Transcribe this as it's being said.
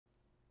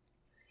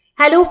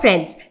Hello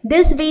friends,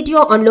 this video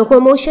on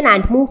locomotion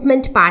and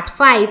movement part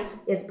 5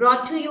 is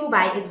brought to you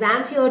by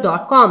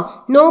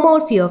examfear.com. No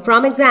more fear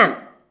from exam.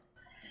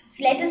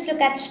 So let us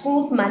look at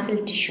smooth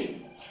muscle tissue.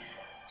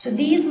 So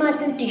these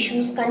muscle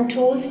tissues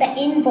controls the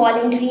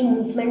involuntary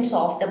movements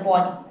of the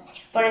body.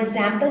 For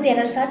example,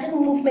 there are certain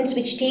movements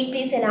which take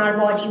place in our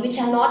body which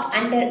are not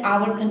under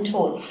our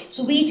control.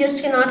 So we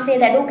just cannot say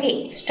that,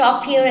 okay,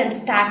 stop here and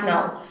start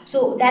now.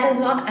 So that is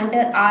not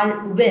under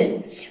our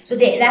will. So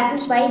that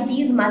is why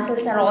these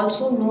muscles are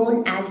also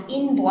known as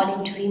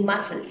involuntary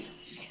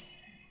muscles.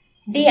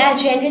 They are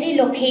generally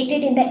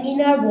located in the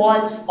inner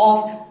walls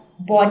of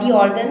body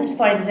organs,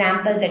 for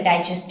example, the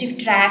digestive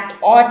tract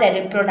or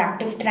the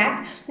reproductive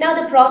tract. Now,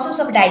 the process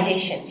of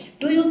digestion.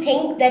 Do you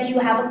think that you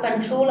have a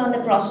control on the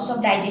process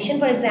of digestion?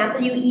 For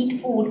example, you eat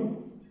food.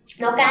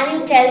 Now, can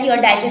you tell your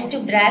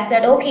digestive tract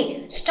that,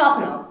 okay, stop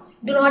now.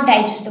 Do not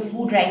digest the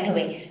food right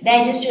away.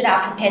 Digest it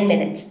after 10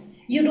 minutes.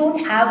 You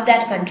don't have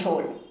that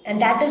control. And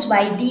that is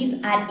why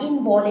these are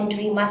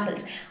involuntary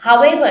muscles.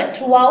 However,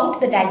 throughout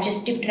the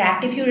digestive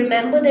tract, if you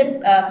remember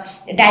the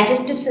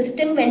digestive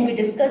system, when we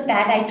discussed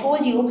that, I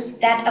told you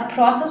that a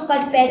process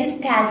called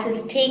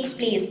peristalsis takes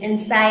place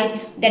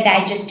inside the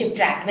digestive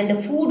tract. When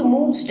the food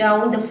moves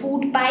down the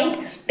food pipe,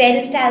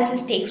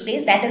 peristalsis takes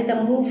place. That is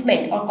the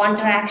movement or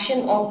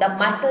contraction of the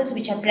muscles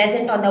which are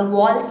present on the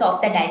walls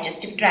of the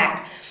digestive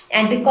tract.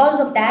 And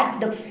because of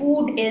that, the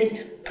food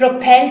is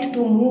propelled to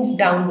move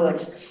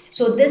downwards.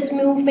 So this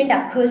movement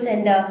occurs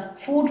in the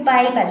food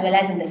pipe as well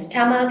as in the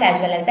stomach as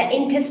well as the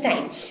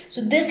intestine.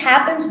 So this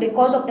happens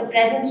because of the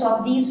presence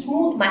of these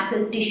smooth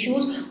muscle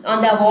tissues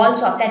on the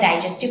walls of the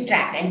digestive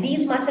tract. And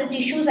these muscle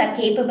tissues are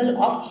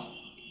capable of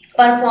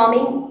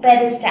performing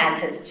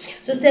peristalsis.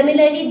 So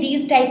similarly,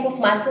 these type of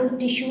muscle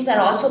tissues are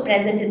also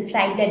present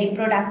inside the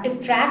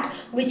reproductive tract,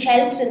 which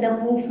helps in the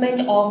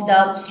movement of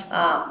the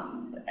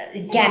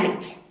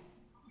gametes.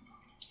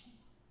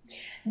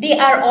 They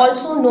are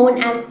also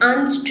known as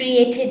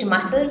unstriated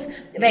muscles.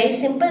 Very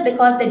simple,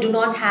 because they do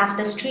not have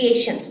the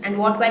striations. And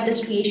what were the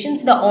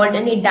striations? The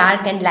alternate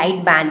dark and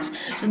light bands.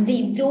 So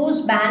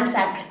those bands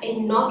are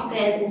not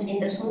present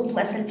in the smooth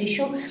muscle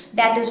tissue.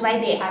 That is why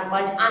they are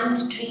called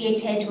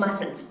unstriated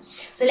muscles.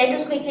 So let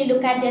us quickly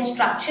look at their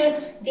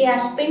structure. They are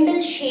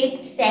spindle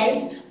shaped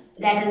cells.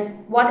 That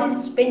is, what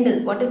is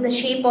spindle? What is the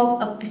shape of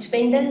a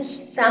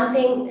spindle?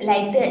 Something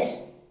like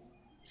this.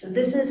 So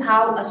this is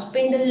how a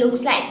spindle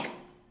looks like.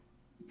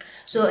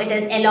 So it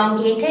is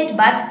elongated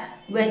but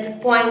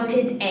with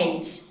pointed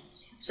ends.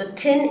 So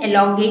thin,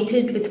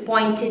 elongated with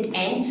pointed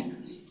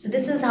ends. So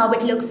this is how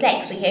it looks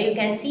like. So here you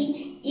can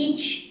see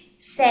each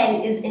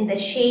cell is in the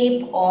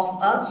shape of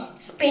a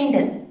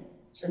spindle.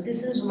 So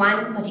this is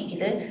one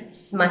particular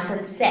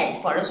muscle cell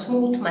for a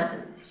smooth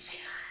muscle.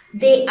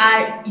 They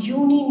are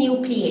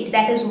uninucleate,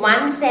 that is,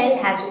 one cell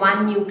has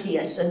one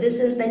nucleus. So this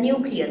is the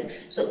nucleus.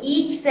 So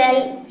each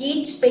cell,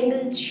 each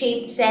spindle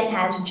shaped cell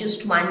has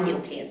just one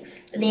nucleus.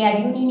 So they are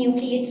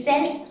uninucleate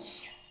cells.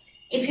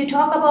 If you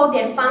talk about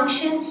their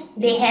function,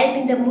 they help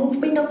in the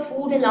movement of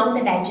food along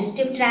the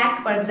digestive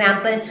tract. For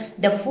example,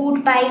 the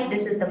food pipe,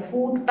 this is the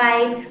food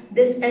pipe,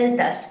 this is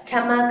the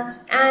stomach,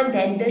 and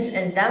then this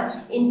is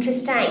the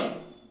intestine.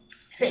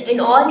 So in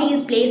all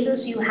these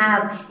places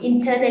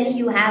internally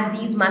you have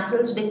these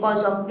muscles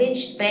because of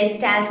which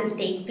peristalsis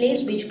take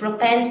place, which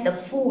propels the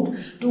food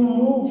to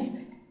move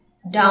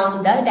down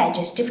the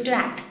digestive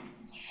tract.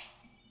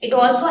 It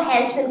also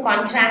helps in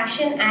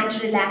contraction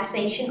and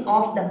relaxation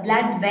of the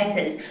blood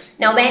vessels.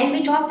 Now, when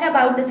we talked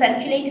about the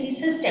circulatory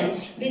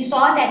system, we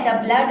saw that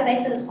the blood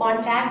vessels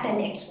contract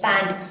and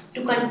expand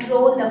to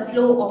control the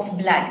flow of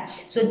blood.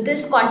 So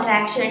this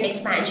contraction and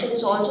expansion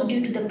is also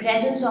due to the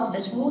presence of the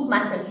smooth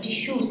muscle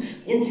tissues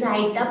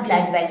inside the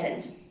blood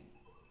vessels.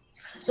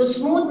 So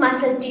smooth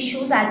muscle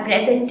tissues are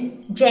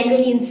present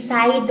generally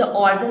inside the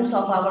organs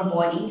of our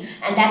body,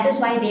 and that is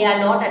why they are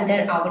not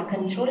under our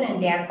control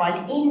and they are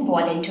called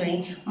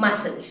involuntary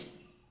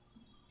muscles.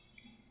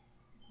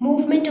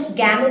 Movement of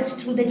gametes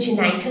through the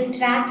genital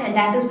tract, and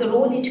that is the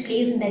role it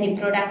plays in the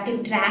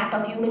reproductive tract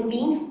of human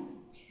beings.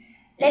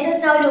 Let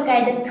us now look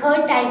at the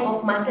third type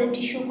of muscle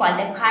tissue called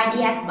the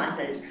cardiac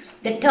muscles.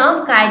 The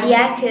term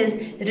cardiac is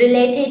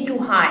related to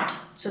heart.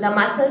 So the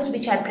muscles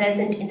which are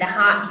present in the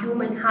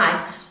human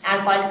heart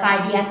are called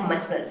cardiac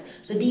muscles.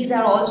 So these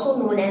are also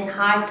known as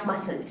heart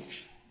muscles.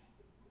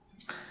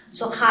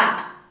 So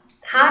heart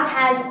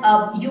has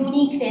a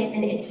uniqueness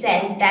in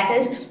itself, that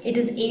is, it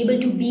is able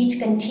to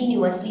beat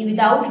continuously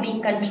without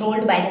being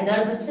controlled by the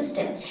nervous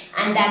system,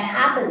 and that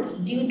happens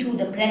due to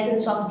the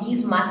presence of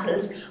these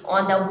muscles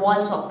on the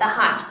walls of the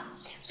heart.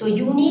 So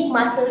unique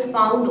muscles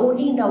found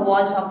only in the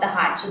walls of the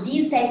heart. So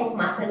these type of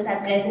muscles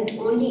are present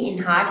only in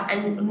heart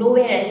and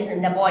nowhere else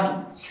in the body.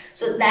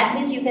 So that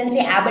means you can say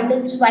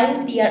abundance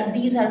wise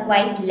these are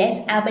quite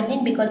less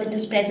abundant because it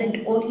is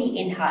present only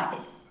in heart.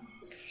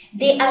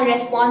 They are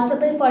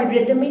responsible for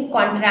rhythmic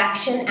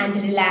contraction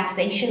and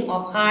relaxation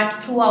of heart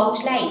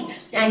throughout life,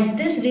 and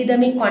this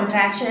rhythmic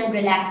contraction and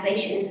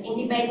relaxation is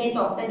independent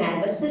of the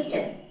nervous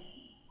system.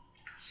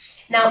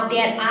 Now,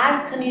 there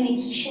are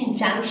communication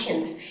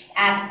junctions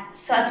at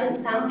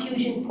some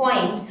fusion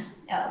points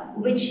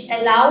which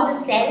allow the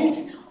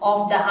cells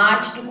of the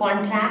heart to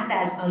contract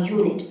as a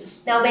unit.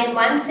 Now, when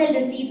one cell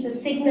receives a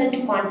signal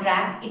to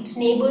contract, its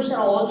neighbors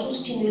are also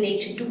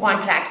stimulated to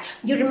contract.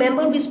 You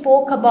remember we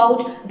spoke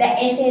about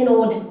the SA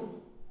node,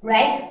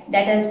 right?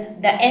 That is,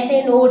 the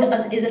SA node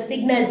is a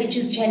signal which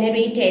is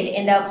generated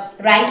in the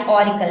right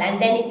auricle,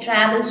 and then it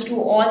travels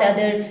to all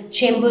other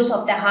chambers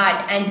of the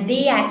heart, and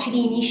they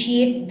actually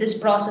initiate this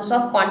process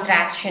of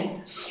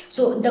contraction.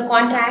 So the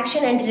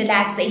contraction and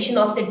relaxation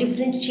of the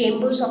different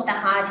chambers of the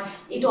heart,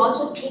 it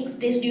also takes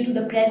place due to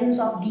the presence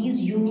of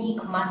these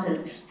unique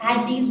muscles.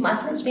 Had these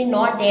muscles been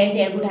not there,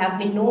 there would have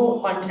been no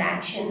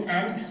contraction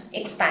and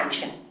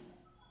expansion.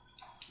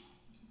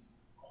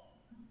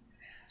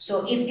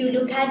 So if you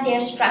look at their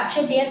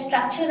structure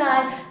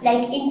are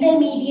like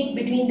intermediate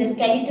between the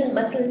skeletal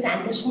muscles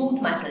and the smooth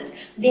muscles.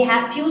 They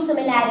have few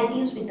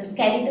similarities with the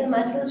skeletal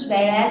muscles,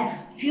 whereas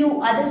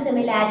few other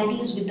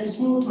similarities with the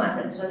smooth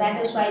muscles. So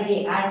that is why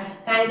they are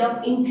kind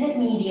of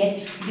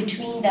intermediate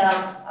between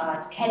the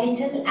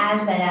skeletal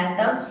as well as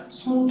the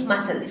smooth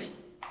muscles.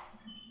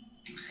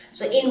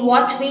 So in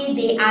what way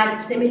they are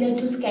similar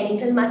to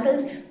skeletal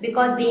muscles?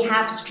 Because they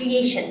have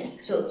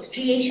striations. So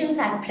striations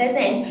are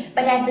present,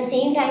 but at the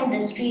same time the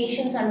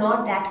striations are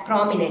not that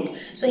prominent.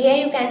 So here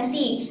you can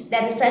see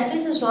that the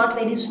surface is not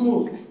very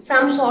smooth.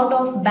 Some sort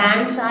of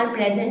bands are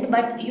present,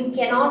 but you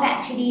cannot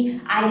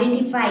actually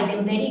identify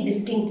them very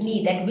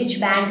distinctly, that which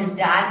band is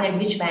dark and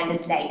which band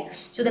is light.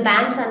 So the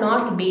bands are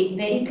not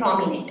very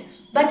prominent,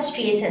 but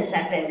striations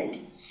are present.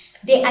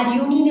 They are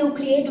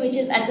uninucleate, which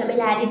is a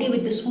similarity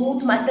with the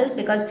smooth muscles,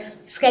 because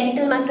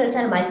skeletal muscles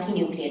are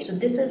multinucleate. So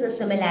this is a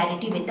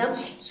similarity with the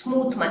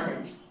smooth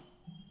muscles.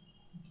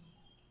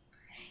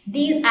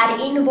 These are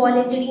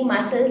involuntary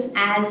muscles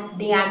as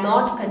they are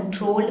not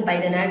controlled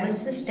by the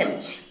nervous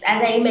system. So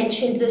as I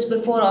mentioned this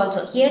before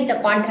also, here the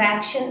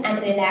contraction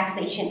and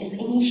relaxation is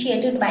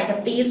initiated by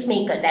the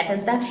pacemaker, that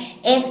is the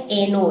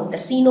SA node, the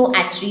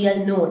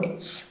sinoatrial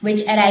node,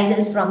 which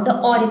arises from the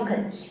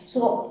auricle.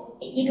 So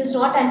it is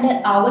not under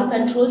our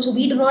control, so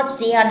we do not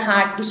say our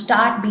heart to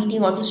start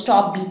beating or to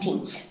stop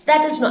beating. So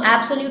that is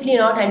absolutely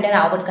not under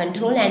our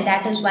control, and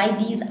that is why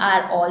these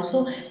are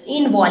also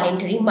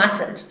involuntary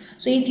muscles.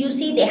 So if you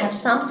see, they have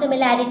some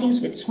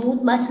similarities with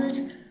smooth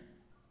muscles,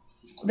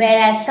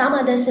 whereas some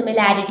other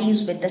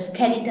similarities with the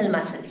skeletal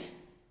muscles.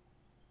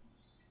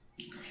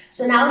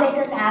 So now let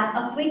us have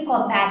a quick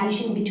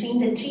comparison between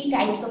the three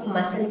types of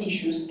muscle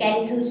tissue: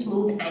 skeletal,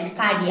 smooth and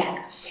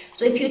cardiac.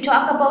 So if you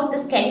talk about the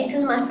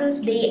skeletal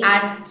muscles, they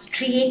are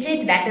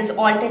striated, that is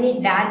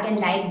alternate dark and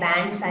light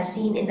bands are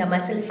seen in the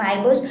muscle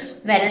fibers,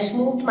 whereas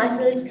smooth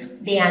muscles,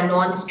 they are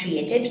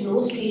non-striated,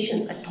 no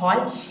striations at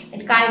all.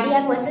 And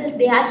cardiac muscles,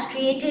 they are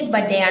striated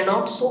but they are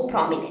not so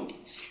prominent.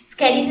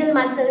 Skeletal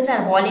muscles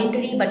are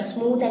voluntary, but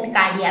smooth and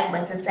cardiac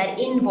muscles are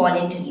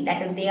involuntary,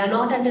 that is, they are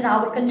not under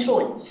our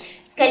control.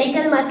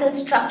 Skeletal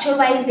muscles,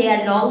 structure-wise, they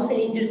are long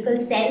cylindrical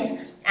cells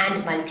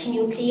and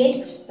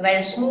multinucleate,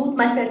 whereas smooth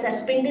muscles are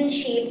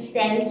spindle-shaped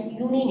cells,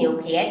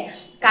 uninucleate.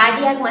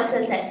 Cardiac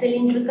muscles are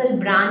cylindrical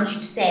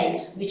branched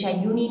cells which are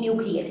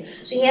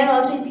uninucleate. So here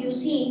also, if you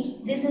see,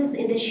 this is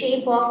in the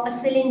shape of a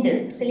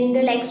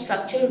cylinder-like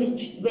structure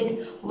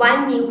with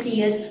one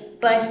nucleus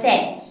per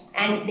cell.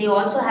 And they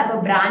also have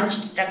a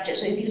branched structure.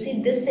 So if you see,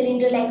 this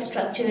cylinder-like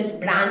structure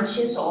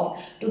branches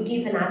off to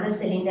give another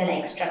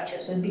cylinder-like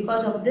structure. So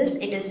because of this,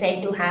 it is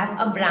said to have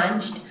a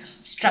branched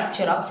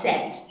structure of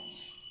cells.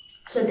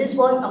 So this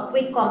was a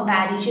quick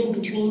comparison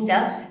between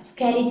the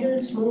skeletal,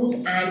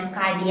 smooth and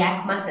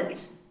cardiac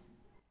muscles.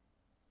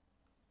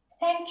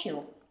 Thank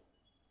you.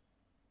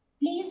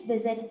 Please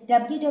visit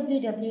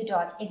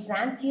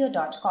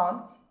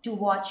www.examfear.com to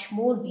watch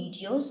more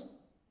videos,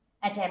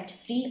 attempt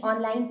free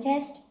online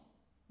test,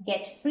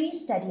 get free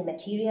study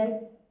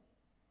material,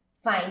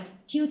 find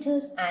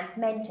tutors and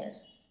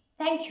mentors.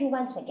 Thank you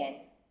once again.